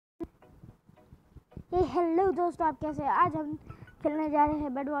Hello दोस्तों, आप कैसे हैं? आज हम खेलने जा रहे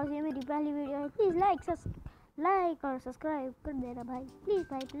हैं बेड वॉर्स। ये मेरी पहली वीडियो है। प्लीज़ लाइक और सब्सक्राइब कर देना भाई,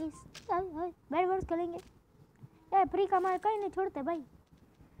 प्लीज़। बेड वॉर्स खेलेंगे। ये फ्री का मार कहीं नहीं छोड़ते भाई।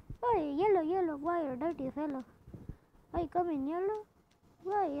 ओए येलो वाई डर्टी फेलो भाई, कम इन येलो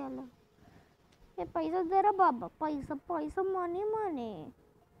वाई येलो। ये पैसा दे रहा बाबा, पैसा मनी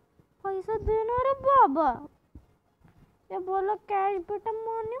पैसा देना रे बाबा। ये बोला कैश बेटा,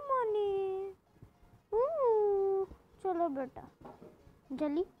 मनी। चलो बेटा,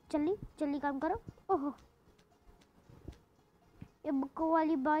 जल्दी काम करो। ओहो, ये बुक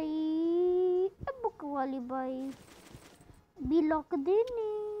वाली बाई भी लॉक देने।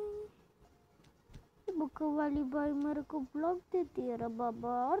 ये बुक वाली बाई मेरे को ब्लॉक देती है रे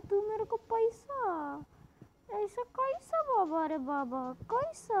बाबा, और तू मेरे को पैसा ऐसा कैसा बाबा रे बाबा,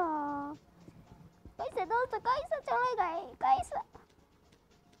 कैसा दोस्त, कैसा चलेगा कैसा।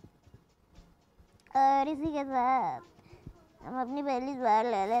 और इसी के साथ हम अपनी पहली बार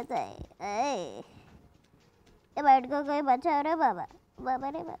ले लेते हैं। ये बैट को कोई बचा रे बाबा रे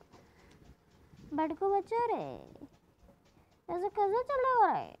बाबा, बैट को बचा रे। ऐसे कैसे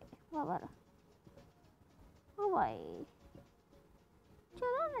चलेगा रे बाबा रे? ओ भाई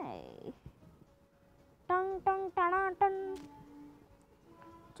चलो नहीं, टंग टनाटन।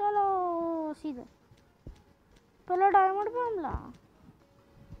 चलो सीधे, पहले डायमंड पे हमला,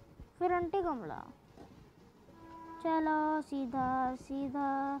 फिर अंटी कमला। चलो सीधा।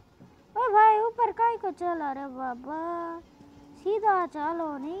 ओ भाई ऊपर काय को चला रे बाबा, सीधा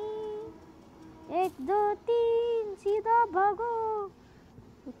चलो नहीं। 1 2 3 सीधा भागो।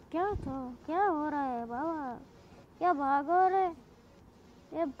 क्या हो रहा है बाबा? क्या भागो रे,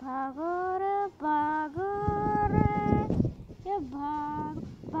 ये भागो रे, ये भागो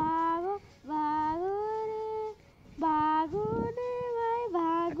रे भाई, भागो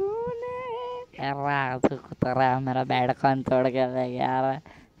ने। तेरा मेरा बेड कौन तोड़ के ले गया?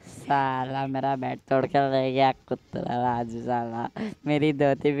 साला मेरा बेड तोड़ के ले गया कुत्ता राजू। साला मेरी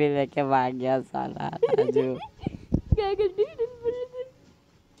धोती भी लेके भाग गया साला राजू। क्या करती है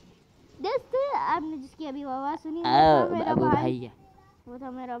दोस्त? आपने जिसकी अभी आवाज सुनी वो था मेरा भाई है। वो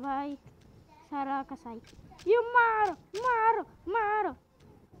था मेरा भाई सारा कसाई। ये मारो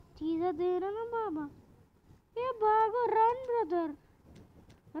चीज़ें दे रहा ना बाबा। ये भागो, run brother,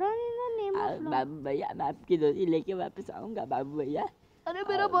 run in the name of Lord. बाबू भैया, मैं आपकी धोती लेके वापस आऊंगा बाबू भैया। अरे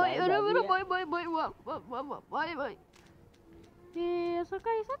मेरा भाई, भाई। ये ऐसा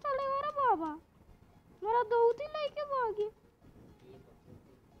कैसा चलेगा रे बाबा? मेरा धोती लेके भागे।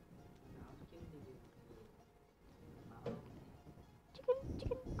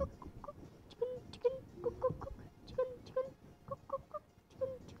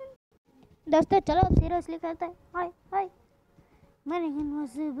 दोस्तों चलो सीरियसली करते हैं। हाय मैंने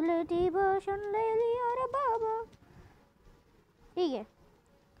इनविजिबिलिटी पोशन ले लिया रे बाबा। ठीक है,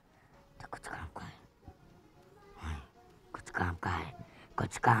 तो कुछ काम का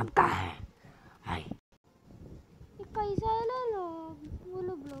है। हाय ये कैसा है? ले लो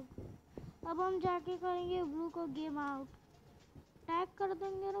बोलो ब्लॉग। अब हम जाके करेंगे ब्लू को गेम आउट, टैग कर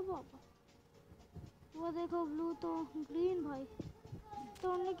देंगे रे बाबा। वो देखो ब्लू तो ग्रीन भाई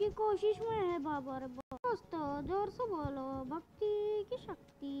तोड़ने की कोशिश में है बाबा रे बाबा। दोस्तों जोर से बोलो, भक्ति की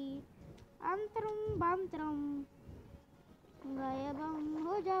शक्ति, अंतरम बांतरम गायबम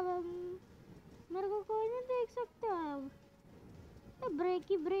हो जावम। मेरे को कोई नहीं देख सकता अब।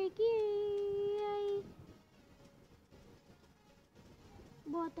 ब्रेकी आई,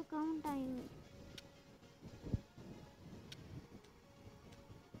 बहुत कम टाइम है।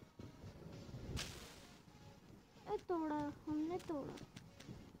 हमने तोड़ा।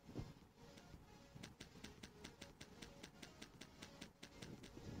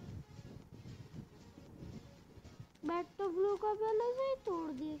 बैट तो ब्लू का पहले से ही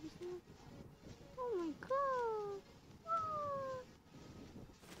तोड़ दिया किसने। ओह माय गॉड,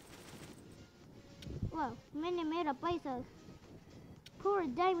 वाह, मैंने मेरा पैसा 4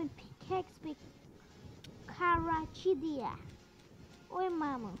 डायमंड पिकैक्स पे खर्च दिया। ओए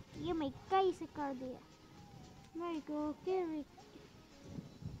मामा, ये मैं कैसे कर दिया? मेरे को कैरी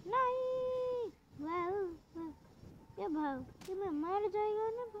नहीं। वेल ये भाग, ये मैं मर जाएगा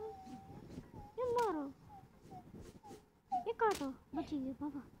ना भाई। ये मारो, ये काटो, बची गई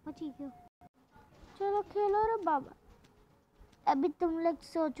बाबा, बची गई। चलो खेलो रे बाबा। अभी तुम लोग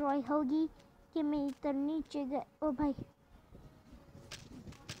सोच रही होगी कि मैं इधर नीचे गए। ओ भाई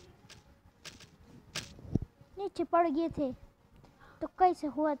नीचे पड़ गए थे तो कैसे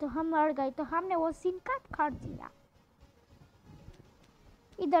हुआ? तो हम मर गए, तो हमने वो सीन काट दिया।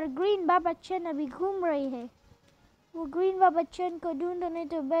 इधर ग्रीन बाबा चैन अभी घूम रही है, वो ग्रीन बाबा चैन को ढूंढो नहीं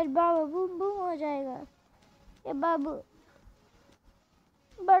तो बेड बाबा बूम बूम हो जाएगा। ये बाबू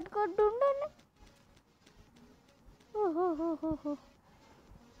बेड को ढूंढो नहीं। हो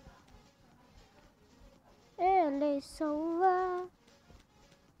एले सौवा।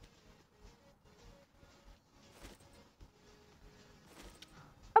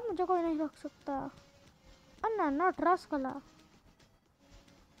 अब मुझे कोई नहीं रोक सकता। अन्ना not रास्कला।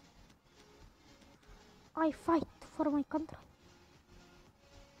 I fight for my country.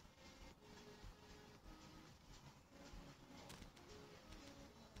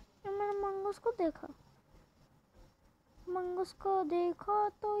 मैंने मंगूस को देखा। मंगूस को देखा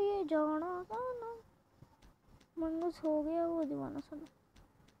तो ये जाना था ना। मंगूस हो गया वो दीवाना सुना।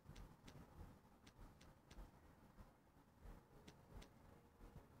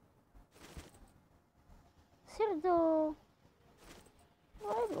 सिर दो।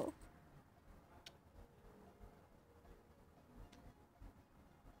 ओए लो।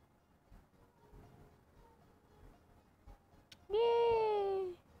 Yay!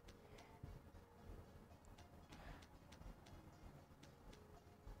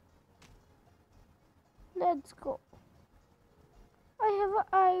 Let's go. I have an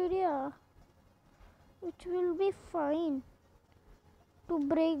idea which will be fine to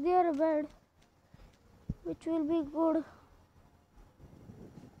break their bed, which will be good.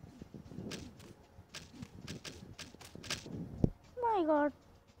 My God,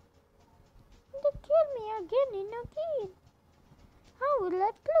 they kill me again and again. How will I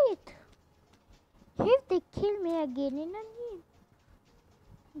play it? If they kill me again and again,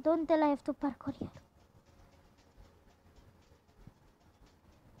 don't tell I have to parkour here.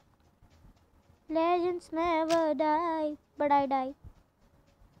 Legends never die, but I die.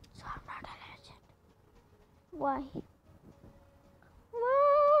 So I'm not a legend. Why?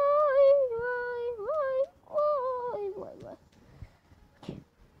 Why? Okay.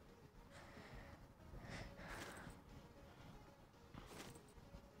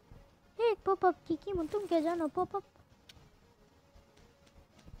 Hey, pop-up Kiki, तुम क्या जानो pop-up?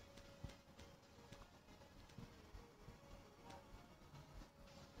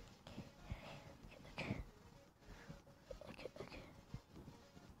 Okay.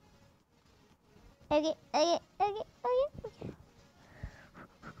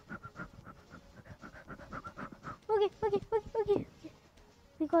 Okay.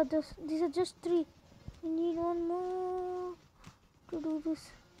 We got this. These are just 3. We need one more to do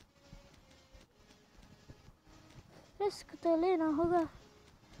this. Risk तो लेना होगा।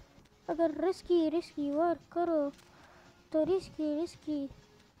 अगर risky work करो तो risky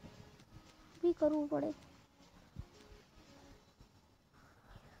भी करना पड़ेगा।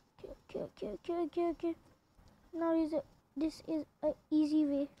 Okay. Now this is a easy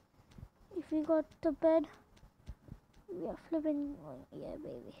way. If we got the bed, we are flipping. Yeah,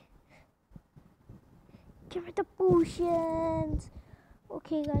 baby. Give me the potions.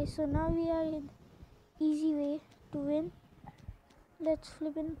 Okay, guys. So now we are in easy way to win. Let's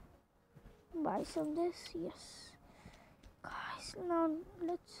flipping buy some this. Yes, guys. Now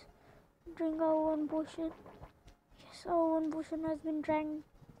let's drink our one potion. Yes, our one potion has been drank.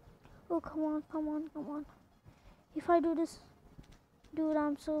 Oh, come on. If I do this, dude,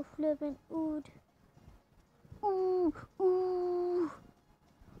 I'm so flippin' ooh.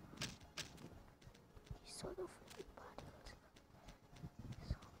 These sort of flippin' particles.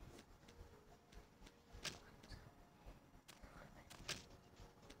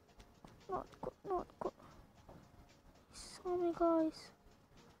 Not good. So many guys.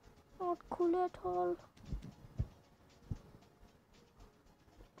 Not cool at all.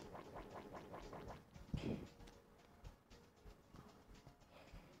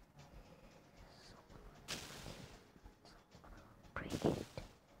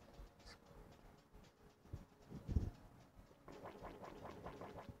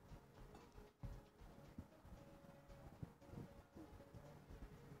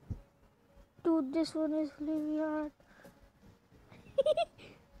 Dude, this one is really hard.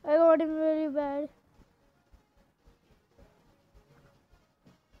 I got him very bad.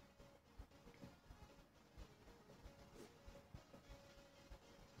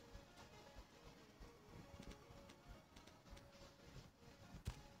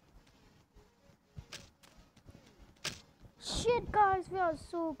 Shit, guys, we are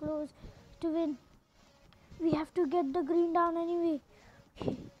so close to win. We have to get the green down anyway.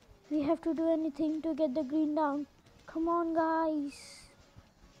 Okay. We have to do anything to get the green down. Come on, guys.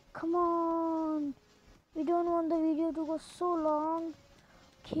 Come on. We don't want the video to go so long.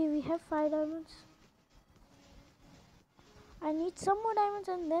 Okay, we have 5 diamonds. I need some more diamonds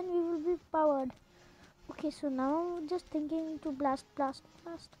and then we will be powered. Okay, so now I'm just thinking to blast.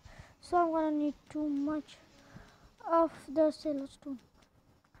 So I'm gonna need too much of the Celestone.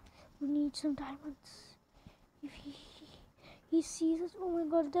 We need some diamonds. If he sees us, oh my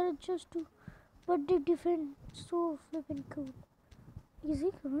god, there are just two. But they defend so flippin' cool. Is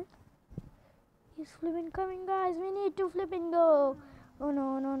he coming? He's flippin' coming, guys. We need to flippin' go. Oh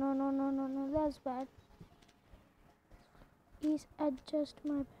no, that's bad. He's at just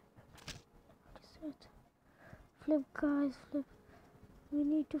my back. What is that? Flip, guys, flip. We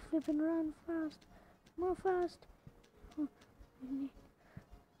need to flip and run fast. More fast. Oh, we need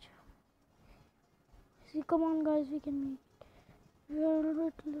jump. See, come on, guys, we can make it. We are a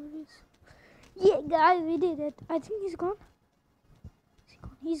little ladies. Yeah, guys, we did it. I think he's gone.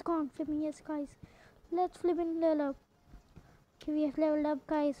 He's gone. Flipping, yes, guys. Let's flip and level up. Okay, we have leveled up,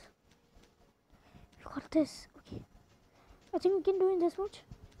 guys. We got this. Okay. I think we can do it this much.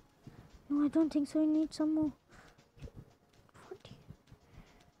 No, I don't think so. We need some more. 40.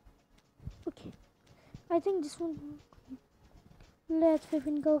 Okay. I think this one. Let's flip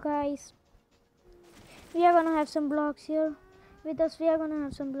and go, guys. We are gonna have some blocks here. With us, we are gonna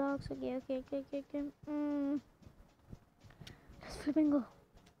have some blocks. Okay. Let's flip and go.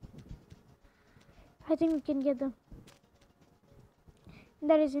 I think we can get them.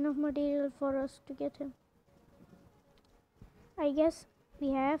 There is enough material for us to get him. I guess we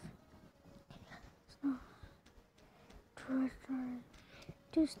have.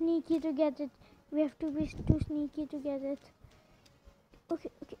 Too sneaky to get it. We have to be too sneaky to get it. Okay.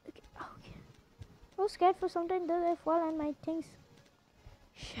 I was scared for some time that I fall on my things.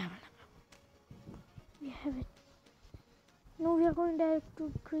 We have it. No, we are going direct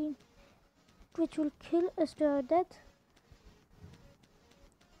to green, which will kill us to our death.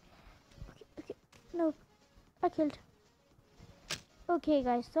 Okay. No, I killed. Okay,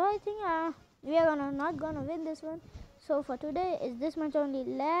 guys. So I think we are not gonna win this one. So for today is this much only.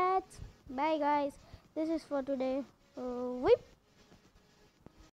 Let's bye, guys. This is for today. Whip.